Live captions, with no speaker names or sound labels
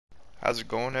How's it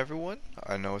going, everyone?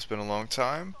 I know it's been a long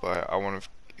time, but I want to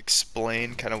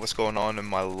explain kind of what's going on in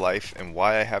my life and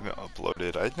why I haven't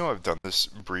uploaded. I know I've done this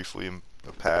briefly in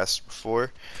the past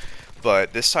before,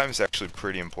 but this time is actually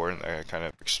pretty important that I kind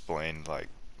of explain, like,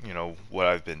 what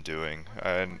I've been doing.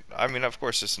 And I mean, of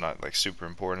course, it's not like super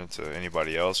important to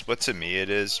anybody else, but to me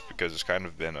it is because it's kind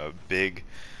of been a big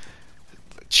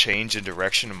change in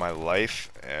direction in my life,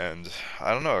 and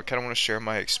I don't know, I kind of want to share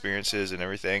my experiences and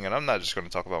everything. And I'm not just going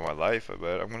to talk about my life,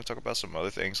 but I'm going to talk about some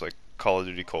other things like Call of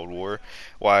Duty Cold War,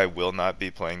 why I will not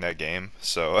be playing that game.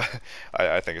 So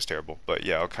I think it's terrible, but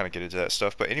yeah, I'll kind of get into that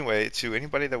stuff. But anyway, to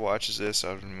anybody that watches this,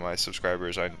 my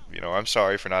subscribers, I'm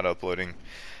sorry for not uploading.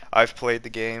 I've played the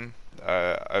game.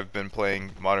 I've been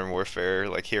playing Modern Warfare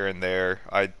like here and there.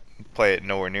 I play it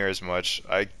nowhere near as much.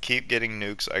 I keep getting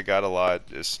nukes. I got a lot.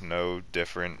 It's no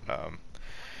different.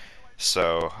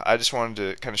 So I just wanted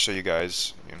to kind of show you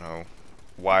guys,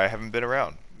 why I haven't been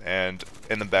around. And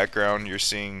in the background, you're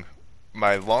seeing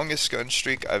my longest gun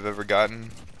streak I've ever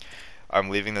gotten. I'm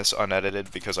leaving this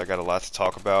unedited because I got a lot to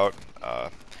talk about.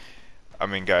 I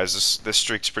mean, guys, this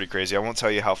streak's pretty crazy. I won't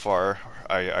tell you how far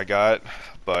I got,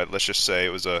 but let's just say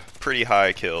it was a pretty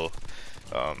high kill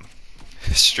um,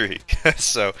 streak.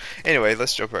 So anyway,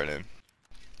 let's jump right in.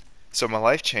 So my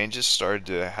life changes started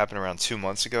to happen around 2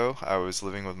 months ago. I was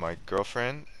living with my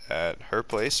girlfriend at her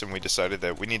place, and we decided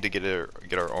that we need to get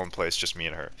our own place, just me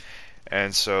and her.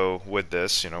 And so with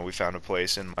this, we found a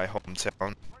place in my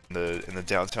hometown, in the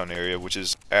downtown area, which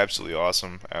is absolutely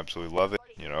awesome. Absolutely love it.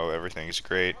 Everything is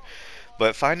great.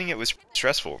 But finding it was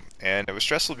stressful, and it was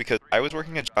stressful because I was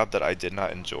working a job that I did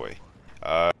not enjoy.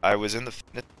 I was in the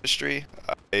fitness industry.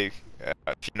 If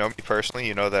you know me personally,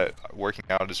 you know that working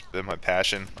out has been my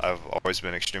passion. I've always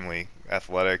been extremely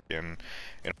athletic, and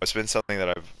it's been something that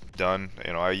I've done.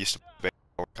 I used to play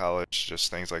baseball in college,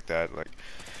 just things like that.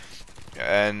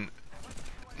 And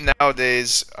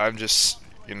nowadays, I'm just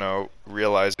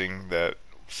realizing that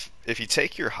if you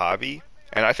take your hobby,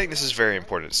 and I think this is very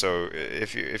important. So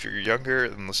if you're younger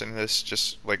and listening to this,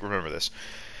 just like remember this.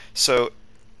 So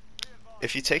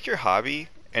if you take your hobby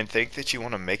and think that you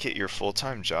want to make it your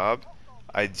full-time job,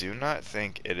 I do not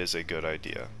think it is a good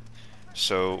idea.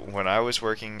 So when I was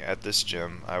working at this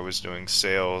gym, I was doing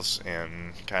sales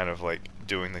and kind of like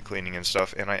doing the cleaning and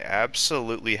stuff, and I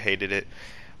absolutely hated it.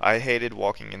 I hated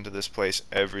walking into this place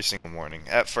every single morning.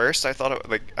 At first, I thought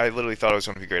I literally thought it was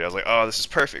going to be great. I was like, "Oh, this is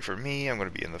perfect for me. I'm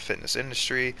going to be in the fitness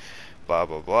industry, blah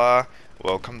blah blah."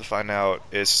 Well, come to find out,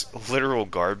 it's literal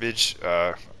garbage.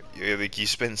 Like you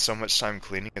spend so much time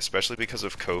cleaning, especially because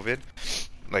of COVID.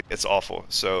 Like it's awful.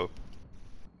 So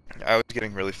I was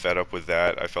getting really fed up with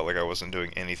that. I felt like I wasn't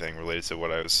doing anything related to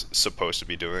what I was supposed to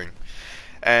be doing.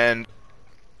 And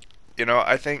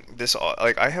I think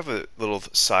like I have a little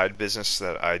side business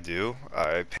that I do.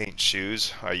 I paint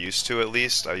shoes. I used to, at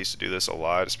least. I used to do this a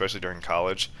lot, especially during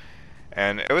college.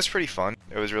 And it was pretty fun.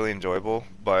 It was really enjoyable.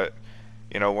 But,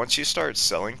 once you start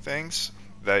selling things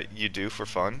that you do for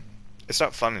fun, it's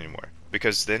not fun anymore.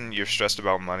 Because then you're stressed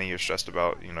about money, you're stressed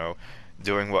about,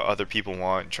 doing what other people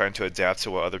want, trying to adapt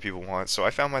to what other people want. So I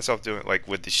found myself doing, like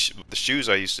with the shoes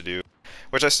I used to do,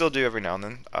 which I still do every now and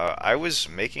then. I was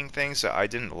making things that I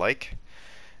didn't like,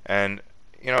 and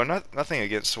nothing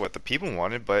against what the people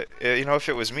wanted, but if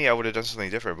it was me, I would have done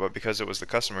something different. But because it was the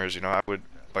customers, I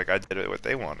did it what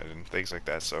they wanted and things like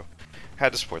that. So I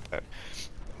had to support that.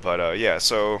 But yeah,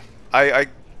 so I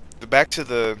back to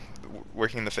the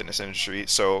working in the fitness industry.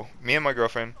 So me and my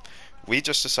girlfriend, we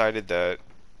just decided that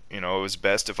it was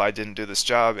best if I didn't do this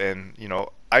job. And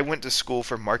I went to school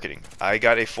for marketing. I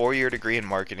got a 4-year degree in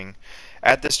marketing.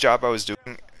 At this job I was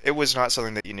doing, it was not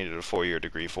something that you needed a 4-year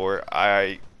degree for.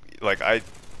 I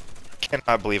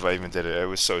cannot believe I even did it. It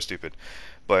was so stupid.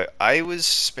 But I was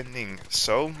spending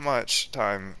so much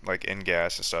time like in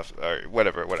gas and stuff, or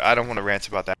whatever. What I don't want to rant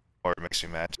about that more. It makes me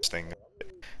mad just thinking.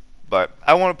 But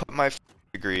I want to put my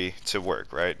degree to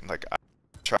work, right? Like I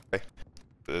try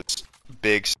this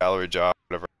big salary job,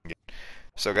 whatever I can get.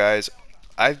 So guys,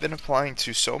 I've been applying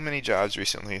to so many jobs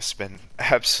recently. It's been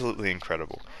absolutely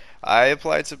incredible. I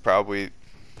applied to probably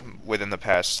within the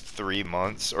past 3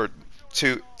 months, or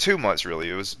two months really.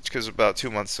 It was because about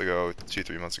 2 months ago,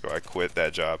 3 months ago, I quit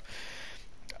that job.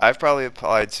 I've probably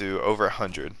applied to over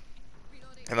 100.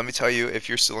 And let me tell you, if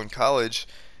you're still in college,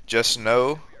 just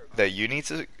know that you need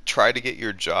to try to get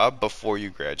your job before you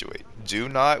graduate. Do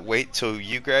not wait till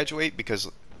you graduate,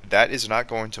 because that is not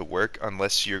going to work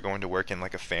unless you're going to work in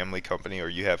like a family company or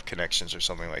you have connections or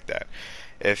something like that.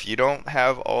 If you don't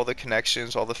have all the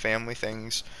connections, all the family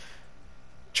things,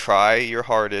 try your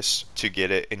hardest to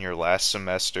get it in your last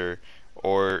semester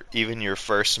or even your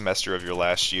first semester of your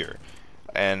last year.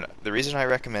 And the reason I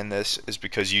recommend this is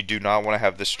because you do not want to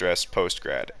have the stress post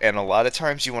grad. And a lot of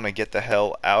times you want to get the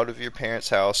hell out of your parents'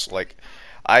 house. Like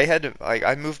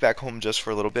I moved back home just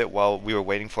for a little bit while we were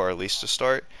waiting for our lease to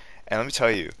start. And let me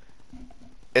tell you,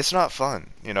 it's not fun,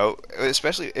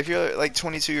 especially if you're like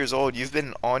 22 years old, you've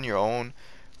been on your own.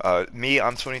 Me,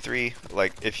 I'm 23.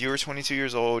 Like, if you were 22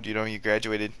 years old, you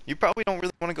graduated, you probably don't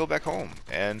really want to go back home.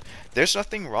 And there's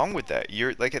nothing wrong with that.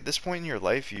 You're like at this point in your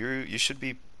life, you should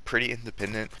be pretty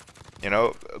independent,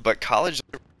 But college is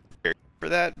prepared for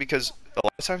that because a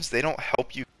lot of times they don't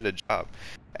help you get a job.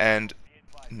 And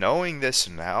knowing this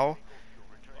now,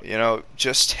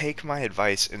 just take my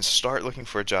advice and start looking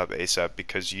for a job ASAP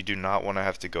because you do not want to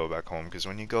have to go back home. Because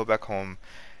when you go back home,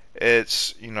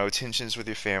 it's, tensions with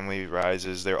your family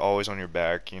rises. They're always on your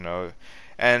back.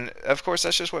 And of course,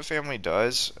 that's just what family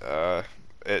does.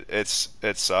 It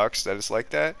sucks that it's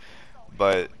like that,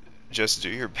 but just do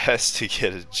your best to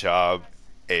get a job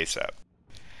ASAP.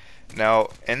 Now,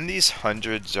 in these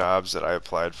 100 jobs that I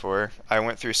applied for, I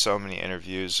went through so many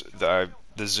interviews.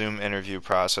 The Zoom interview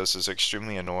process is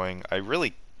extremely annoying.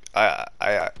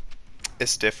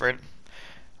 It's different,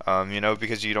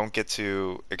 because you don't get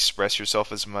to express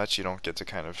yourself as much. You don't get to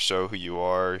kind of show who you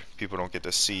are. People don't get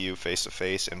to see you face to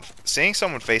face. And seeing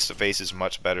someone face to face is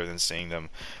much better than seeing them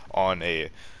on I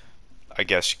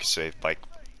guess you could say, like,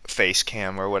 face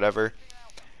cam or whatever.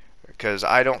 Because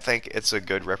I don't think it's a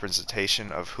good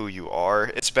representation of who you are.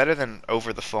 It's better than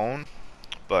over the phone,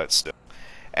 but still.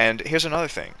 And here's another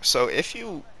thing. So if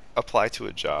you apply to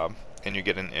a job and you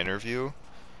get an interview,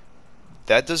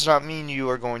 that does not mean you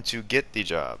are going to get the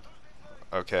job.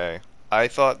 Okay? I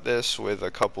thought this with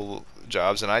a couple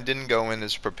jobs and I didn't go in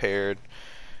as prepared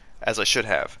as I should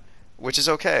have, which is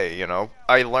okay.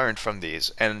 I learned from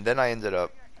these and then I ended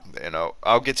up,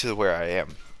 I'll get to where I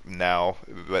am now,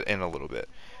 but in a little bit.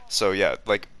 So yeah,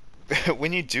 like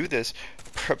when you do this,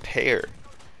 prepare.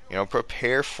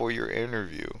 Prepare for your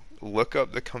interview. Look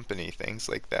up the company, things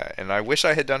like that. And I wish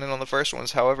I had done it on the first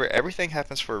ones. However, everything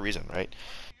happens for a reason, right?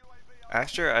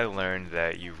 After I learned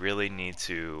that you really need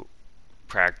to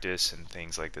practice and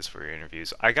things like this for your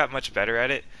interviews, I got much better at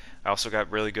it. I also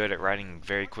got really good at writing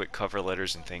very quick cover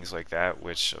letters and things like that,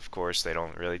 which of course they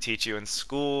don't really teach you in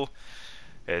school.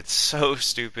 It's so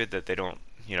stupid that they don't,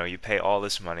 you pay all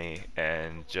this money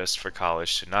and just for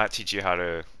college to not teach you how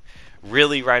to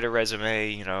really write a resume.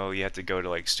 You have to go to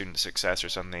like student success or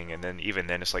something, and then even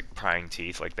then it's like prying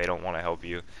teeth. Like they don't want to help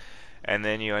you, and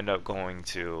then you end up going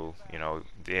to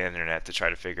the internet to try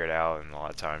to figure it out. And a lot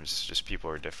of times it's just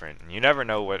people are different, and you never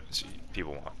know what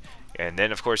people want. And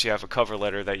then of course you have a cover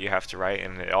letter that you have to write,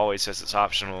 and it always says it's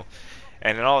optional.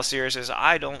 And in all seriousness,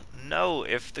 I don't know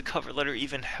if the cover letter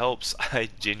even helps. I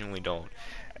genuinely don't.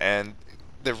 And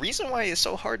the reason why it's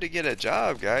so hard to get a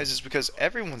job, guys, is because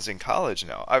everyone's in college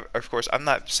now. Of course, I'm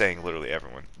not saying literally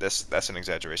everyone. That's an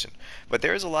exaggeration. But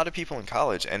there is a lot of people in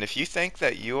college, and if you think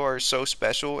that you are so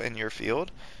special in your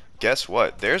field, guess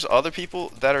what? There's other people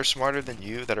that are smarter than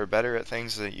you, that are better at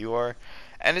things than you are,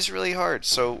 and it's really hard.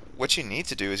 So what you need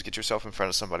to do is get yourself in front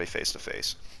of somebody face to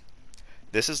face.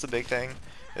 This is the big thing.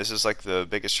 This is like the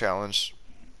biggest challenge,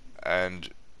 and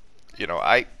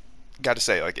I got to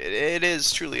say, like, it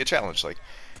is truly a challenge. Like,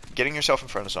 getting yourself in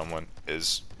front of someone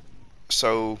is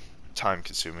so time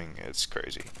consuming, it's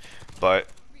crazy. But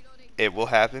it will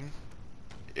happen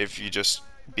if you just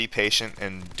be patient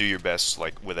and do your best,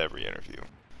 like, with every interview.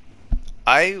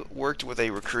 I worked with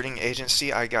a recruiting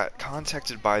agency. I got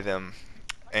contacted by them,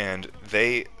 and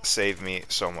they saved me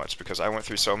so much because I went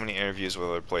through so many interviews with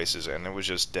other places and it was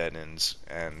just dead ends.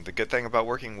 And the good thing about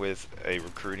working with a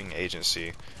recruiting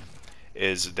agency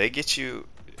is they get you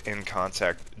in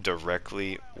contact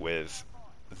directly with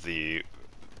the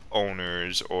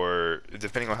owners, or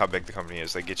depending on how big the company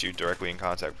is, they get you directly in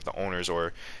contact with the owners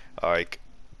or like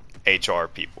HR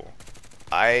people.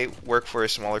 I work for a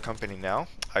smaller company now.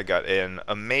 I got an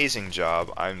amazing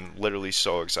job. I'm literally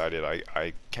so excited.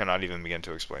 I cannot even begin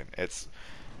to explain. It's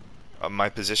my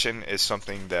position is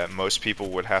something that most people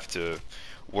would have to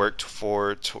work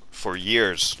for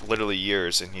years, literally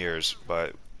years and years,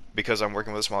 but because I'm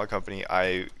working with a smaller company,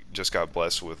 I just got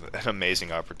blessed with an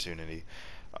amazing opportunity.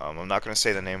 I'm not going to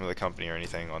say the name of the company or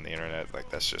anything on the internet. Like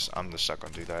I'm just not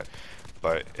going to do that.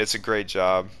 But it's a great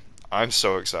job. I'm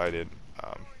so excited.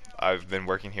 I've been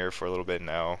working here for a little bit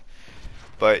now.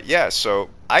 But yeah, so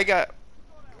I got.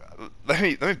 Let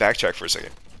me backtrack for a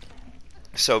second.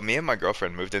 So me and my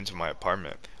girlfriend moved into my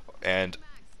apartment, and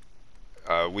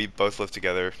we both live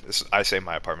together. I say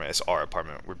my apartment. It's our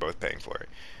apartment. We're both paying for it.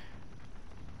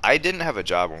 I didn't have a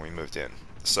job when we moved in,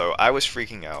 so I was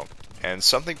freaking out. And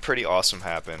something pretty awesome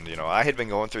happened. I had been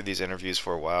going through these interviews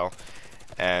for a while,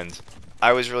 And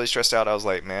I was really stressed out. I was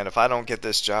like, man, if I don't get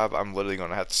this job, I'm literally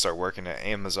going to have to start working at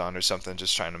Amazon or something,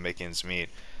 just trying to make ends meet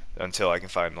until I can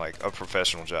find like a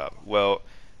professional job. Well,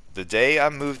 the day I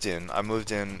moved in,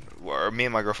 or me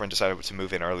and my girlfriend decided to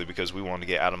move in early because we wanted to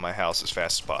get out of my house as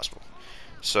fast as possible.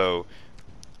 So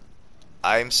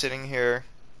I'm sitting here,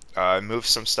 I moved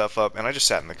some stuff up, and I just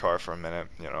sat in the car for a minute.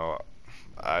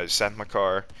 I sat in my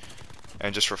car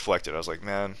and just reflected. I was like,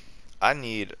 man, I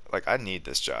need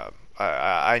this job.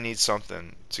 I need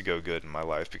something to go good in my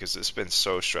life because it's been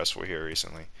so stressful here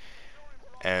recently.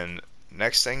 And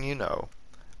next thing you know,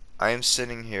 I am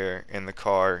sitting here in the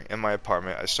car in my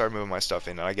apartment. I start moving my stuff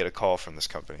in, and I get a call from this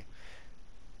company,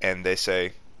 and they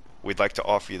say, "We'd like to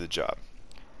offer you the job."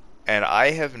 And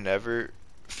I have never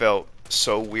felt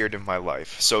so weird in my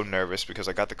life, so nervous because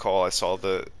I got the call, I saw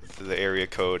the area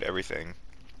code, everything,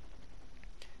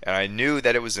 and I knew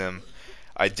that it was them.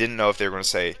 I didn't know if they were going to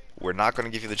say, we're not going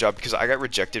to give you the job because I got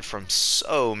rejected from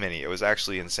so many. It was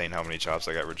actually insane how many jobs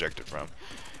I got rejected from.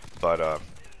 But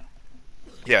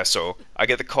yeah, so I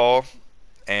get the call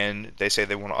and they say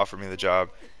they want to offer me the job.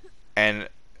 And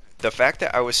the fact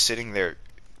that I was sitting there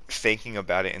thinking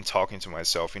about it and talking to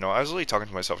myself, I was really talking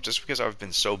to myself just because I've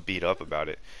been so beat up about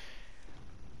it.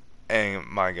 And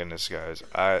my goodness, guys,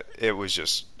 it was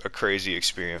just a crazy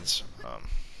experience.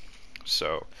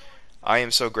 So I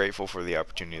am so grateful for the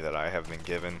opportunity that I have been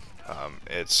given.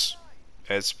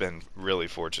 It's been really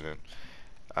fortunate,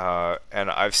 and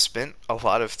I've spent a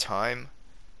lot of time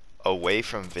away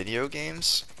from video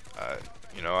games. Uh,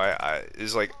 I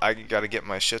it's like I gotta get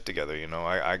my shit together.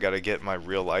 I gotta get my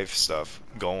real life stuff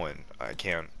going. I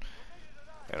can't.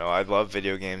 I love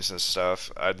video games and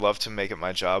stuff. I'd love to make it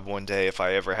my job one day if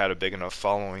I ever had a big enough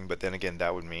following, but then again,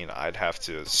 that would mean I'd have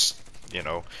to, you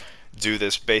know, do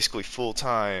this basically full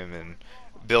time and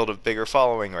build a bigger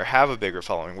following or have a bigger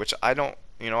following, which I don't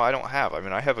have. I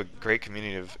mean, I have a great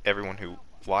community of everyone who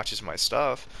watches my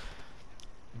stuff,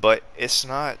 but it's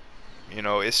not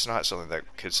something that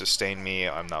could sustain me.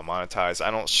 I'm not monetized.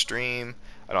 I don't stream.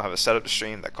 I don't have a setup to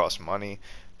stream that costs money.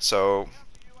 So,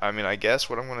 I mean, I guess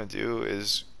what I'm gonna do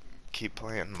is keep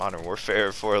playing Modern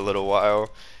Warfare for a little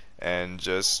while and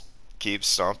just keep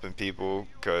stomping people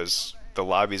because the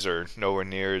lobbies are nowhere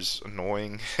near as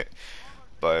annoying.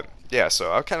 But yeah,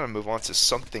 so I'll kind of move on to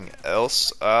something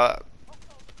else.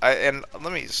 And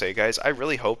let me say, guys, I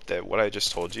really hope that what I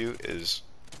just told you is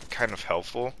kind of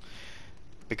helpful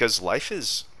because life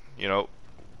is,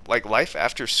 like life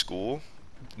after school,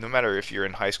 no matter if you're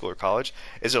in high school or college,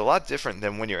 is a lot different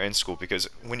than when you're in school because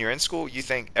when you're in school, you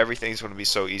think everything's going to be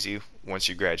so easy once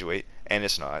you graduate, and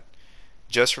it's not.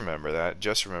 Just remember that.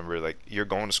 Just remember, like, you're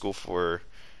going to school for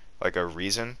like a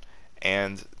reason,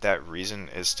 and that reason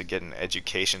is to get an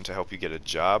education to help you get a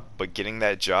job, but getting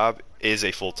that job is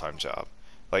a full-time job.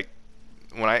 Like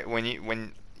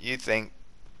when you think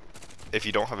if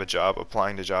you don't have a job,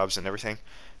 applying to jobs and everything,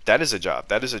 that is a job.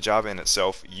 That is a job in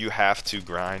itself. You have to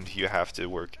grind. You have to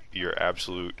work your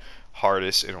absolute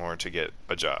hardest in order to get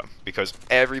a job because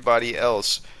everybody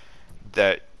else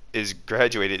that is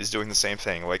graduated is doing the same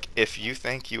thing. Like if you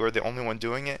think you are the only one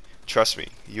doing it, trust me,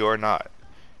 you are not.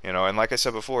 And like I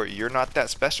said before, you're not that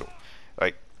special.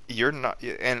 Like you're not,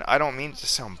 and I don't mean to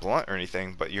sound blunt or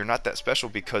anything, but you're not that special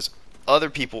because other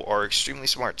people are extremely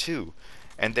smart too,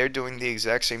 and they're doing the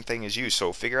exact same thing as you.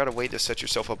 So figure out a way to set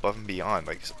yourself above and beyond.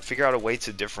 Like figure out a way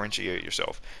to differentiate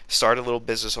yourself. Start a little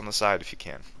business on the side if you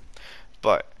can.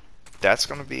 But that's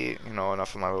gonna be,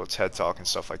 enough of my little TED talk and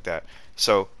stuff like that.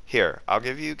 So here, I'll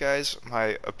give you guys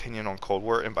my opinion on Cold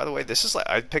War. And by the way, this is like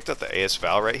I picked up the AS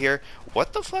Val right here.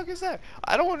 What the fuck is that?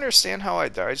 I don't understand how I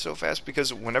died so fast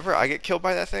because whenever I get killed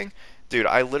by that thing, dude,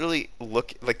 I literally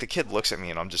look like the kid looks at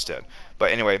me and I'm just dead.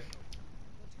 But anyway,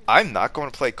 I'm not going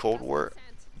to play Cold War.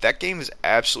 That game is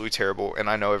absolutely terrible, and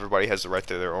I know everybody has the right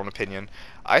to their own opinion.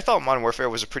 I thought Modern Warfare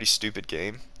was a pretty stupid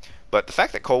game, but the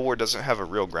fact that Cold War doesn't have a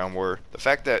real ground war, the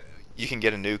fact that you can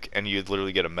get a nuke and you'd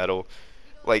literally get a medal,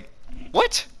 like,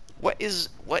 what? What is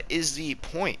the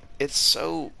point? It's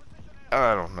so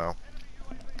I don't know.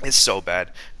 It's so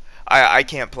bad. I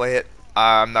can't play it.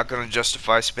 I'm not gonna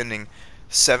justify spending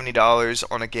 $70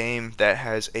 on a game that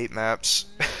has 8 maps.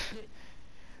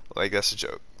 Like that's a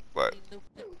joke. But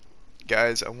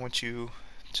guys, I want you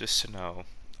just to know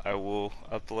I will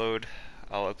upload.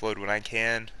 I'll upload when I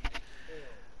can.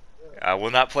 I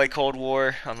will not play Cold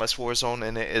War unless Warzone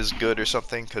in it is good or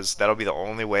something, because that'll be the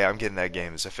only way I'm getting that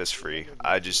game is if it's free.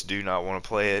 I just do not want to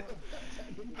play it.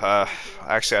 Uh,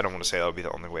 Actually, I don't want to say that'll be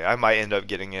the only way. I might end up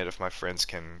getting it if my friends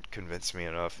can convince me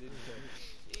enough,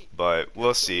 but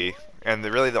we'll see. And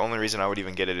really, the only reason I would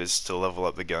even get it is to level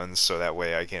up the guns, so that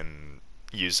way I can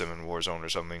use them in Warzone or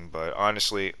something. But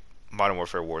honestly, Modern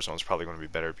Warfare Warzone is probably going to be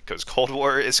better because Cold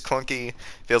War is clunky.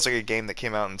 Feels like a game that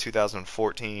came out in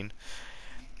 2014.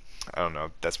 I don't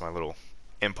know. That's my little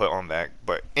input on that.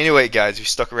 But anyway, guys, you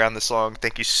stuck around this long.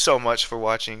 Thank you so much for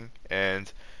watching,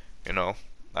 and you know,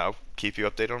 I'll keep you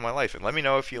updated on my life. And let me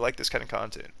know if you like this kind of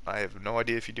content. I have no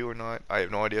idea if you do or not. I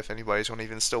have no idea if anybody's going to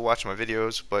even still watch my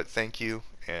videos. But thank you,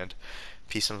 and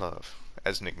peace and love,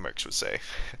 as Nick Merckx would say.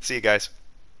 See you guys.